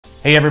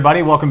Hey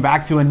everybody, welcome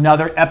back to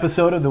another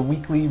episode of the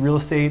Weekly Real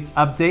Estate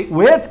Update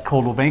with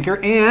Coldwell Banker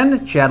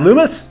and Chad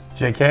Lummus.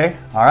 JK.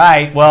 All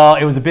right, well,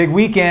 it was a big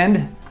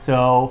weekend,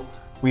 so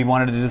we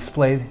wanted to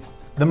display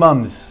the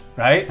mums,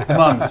 right? The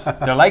mums.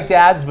 They're like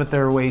dads, but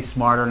they're way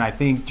smarter, and I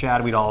think,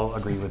 Chad, we'd all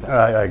agree with that.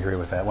 I agree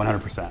with that,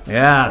 100%.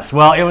 Yes,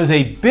 well, it was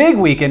a big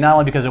weekend, not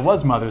only because it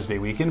was Mother's Day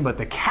weekend, but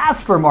the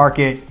Casper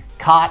market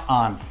caught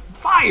on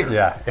fire.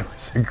 Yeah, it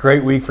was a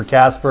great week for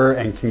Casper,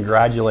 and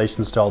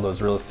congratulations to all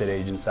those real estate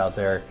agents out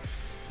there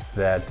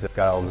that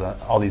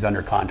got all these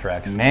under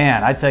contracts.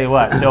 Man, I tell you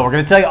what, so we're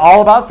going to tell you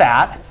all about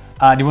that.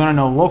 Do you want to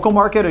know local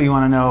market or you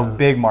want to know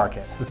big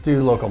market? Let's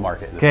do local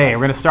market. Okay,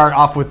 we're going to start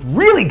off with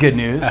really good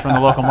news from the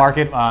local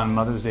market on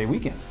Mother's Day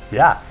weekend.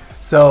 Yeah,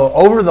 so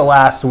over the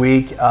last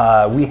week,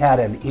 we had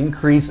an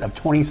increase of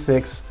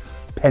 26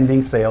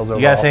 pending sales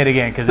overall. You got to say it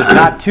again because it's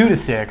not 2 to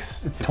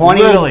 6, it's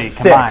 26. literally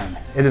combined.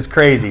 It is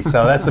crazy.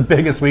 So that's the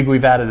biggest week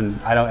we've had in,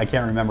 I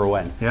can't remember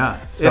when. Yeah,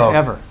 so, if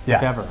ever. Yeah.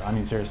 If ever. I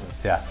mean, seriously.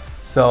 Yeah.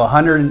 So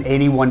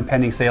 181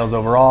 pending sales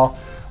overall.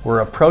 We're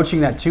approaching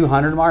that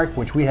 200 mark,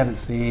 which we haven't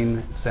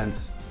seen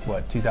since,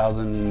 what,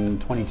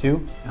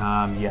 2022?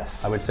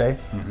 Yes. I would say.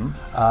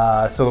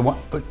 Mm-hmm.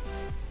 But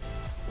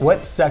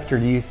what sector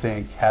do you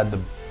think had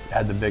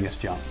the biggest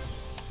jump?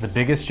 The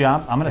biggest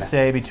jump? I'm going to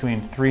say between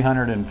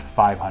 300 and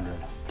 500.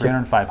 300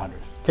 and 500.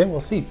 Okay,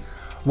 we'll see.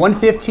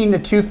 115 to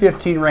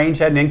 215 range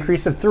had an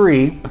increase of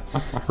 3.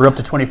 We're up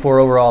to 24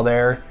 overall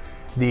there.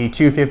 The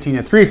 215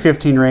 to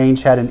 315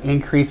 range had an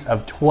increase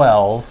of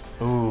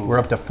 12. Ooh. We're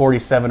up to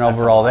 47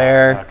 overall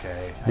there.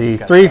 Okay. The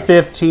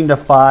 315 to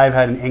 5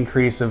 had an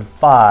increase of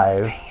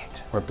 5.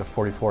 We're up to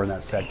 44 in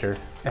that sector.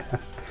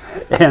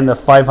 And the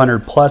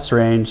 500 plus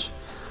range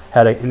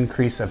had an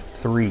increase of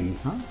 3.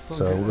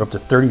 So we're up to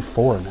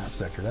 34 in that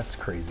sector. That's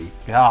crazy.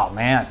 Oh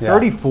man, Yeah.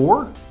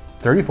 34?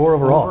 34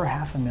 overall. Over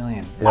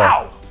 $500,000. Yeah.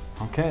 Wow.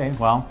 Okay,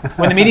 well,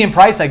 when the median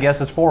price, I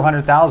guess, is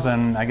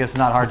 $400,000, I guess it's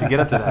not hard to get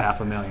up to that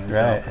 $500,000.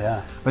 Right, so.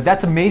 yeah. But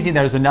that's amazing.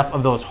 There's enough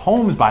of those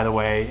homes, by the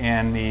way,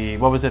 in the,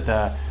 what was it,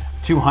 the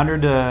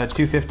 200 to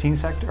 215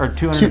 sector, or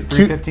 200 to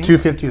 315?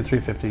 250 to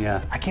 350,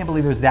 yeah. I can't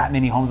believe there's that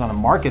many homes on the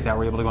market that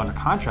were able to go under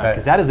contract,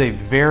 because that is a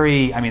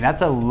very, I mean,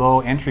 that's a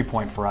low entry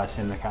point for us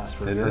in the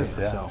Casper area. It is,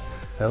 yeah. So.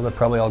 They're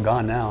probably all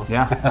gone now.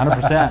 Yeah,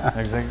 100%,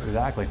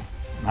 exactly.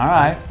 All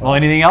right, well,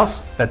 anything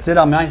else? That's it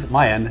on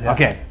my end. Yeah.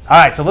 Okay, all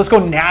right, so let's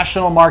go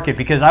national market,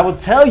 because I will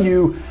tell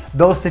you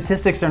those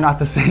statistics are not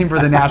the same for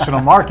the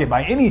national market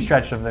by any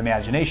stretch of the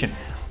imagination.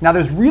 Now,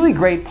 there's really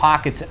great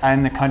pockets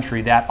in the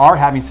country that are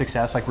having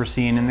success, like we're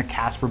seeing in the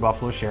Casper,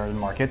 Buffalo, Sheridan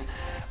markets,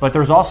 but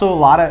there's also a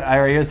lot of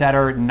areas that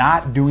are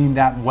not doing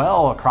that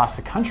well across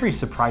the country,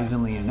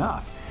 surprisingly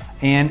enough.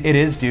 And it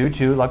is due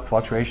to like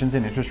fluctuations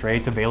in interest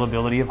rates,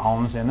 availability of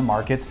homes in the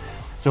markets.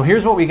 So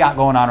here's what we got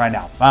going on right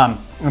now. And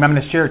I'm going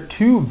to share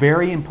 2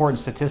 very important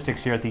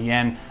statistics here at the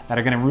end that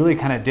are going to really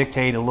kind of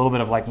dictate a little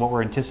bit of like what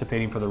we're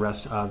anticipating for the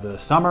rest of the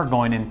summer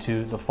going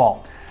into the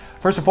fall.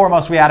 First and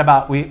foremost, we have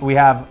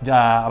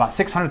about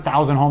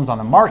 600,000 homes on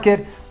the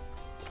market.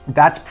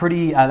 That's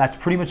pretty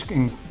much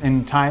in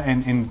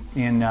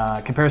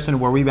comparison to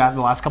where we've been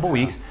the last couple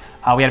weeks.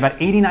 We had about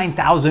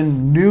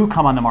 89,000 new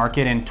come on the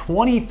market, and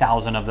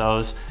 20,000 of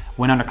those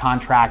went under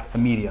contract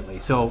immediately.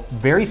 So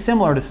very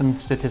similar to some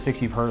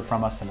statistics you've heard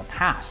from us in the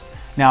past.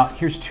 Now,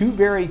 here's 2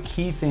 very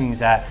key things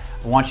that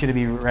I want you to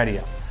be ready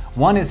of.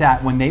 One is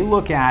that when they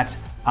look at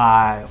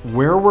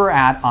where we're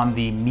at on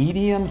the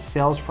medium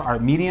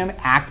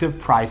active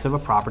price of a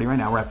property right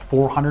now, we're at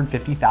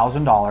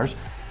 $450,000.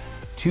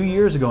 2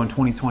 years ago in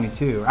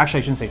 2022, actually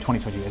I shouldn't say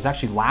 2022, it's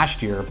actually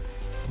last year,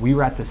 we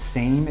were at the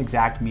same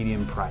exact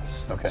median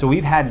price. Okay. So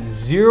we've had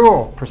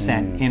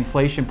 0%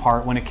 inflation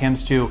part when it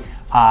comes to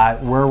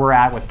where we're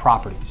at with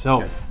properties.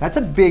 So that's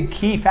a big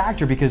key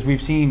factor, because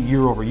we've seen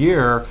year over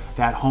year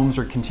that homes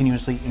are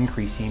continuously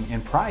increasing in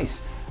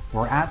price.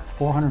 We're at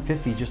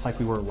 450 just like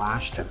we were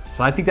last year.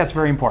 So I think that's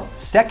very important.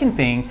 Second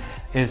thing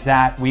is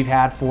that we've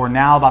had for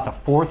now about the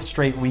 4th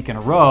straight week in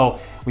a row,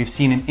 we've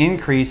seen an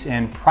increase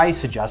in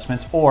price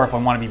adjustments, or if I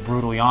want to be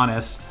brutally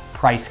honest,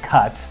 price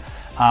cuts.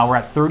 We're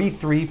at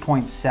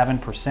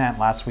 33.7%.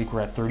 Last week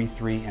we're at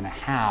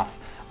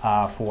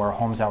 33.5% for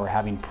homes that were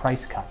having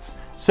price cuts.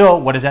 So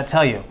what does that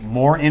tell you?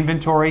 More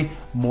inventory,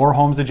 more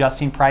homes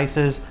adjusting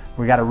prices.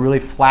 We got a really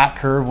flat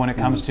curve when it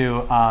comes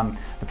to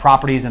the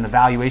properties and the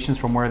valuations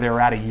from where they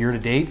were at a year to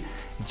date.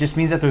 It just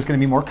means that there's going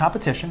to be more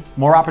competition,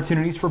 more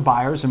opportunities for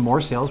buyers, and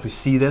more sales. We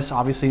see this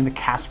obviously in the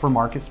Casper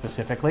market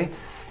specifically.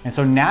 And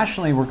so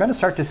nationally, we're going to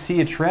start to see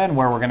a trend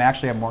where we're going to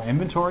actually have more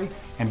inventory,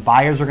 and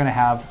buyers are going to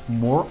have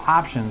more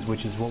options,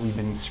 which is what we've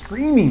been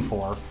screaming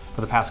for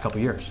the past couple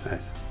of years.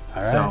 Nice.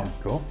 All right, so,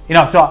 cool. You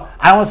know, so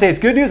I don't want to say it's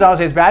good news, I don't want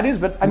to say it's bad news,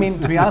 but I mean,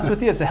 to be honest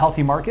with you, it's a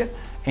healthy market,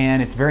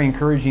 and it's very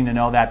encouraging to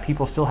know that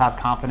people still have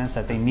confidence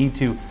that they need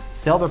to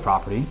sell their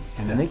property,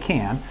 and then they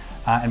can,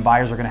 and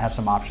buyers are going to have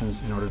some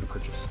options in order to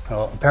purchase.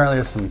 Well, apparently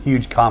there's some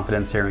huge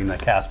confidence here in the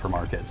Casper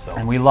market. So.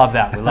 And we love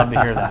that. We love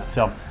to hear that.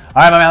 So, all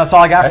right, my man, that's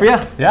all I got for you.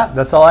 Yeah,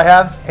 that's all I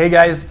have. Hey,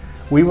 guys,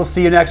 we will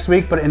see you next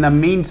week. But in the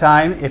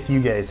meantime, if you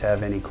guys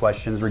have any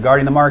questions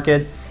regarding the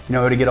market, you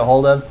know who to get a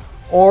hold of.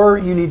 Or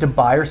you need to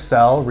buy or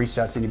sell, reach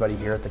out to anybody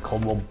here at the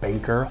Coldwell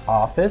Banker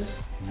office.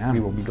 Yeah. We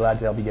will be glad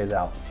to help you guys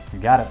out. You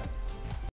got it.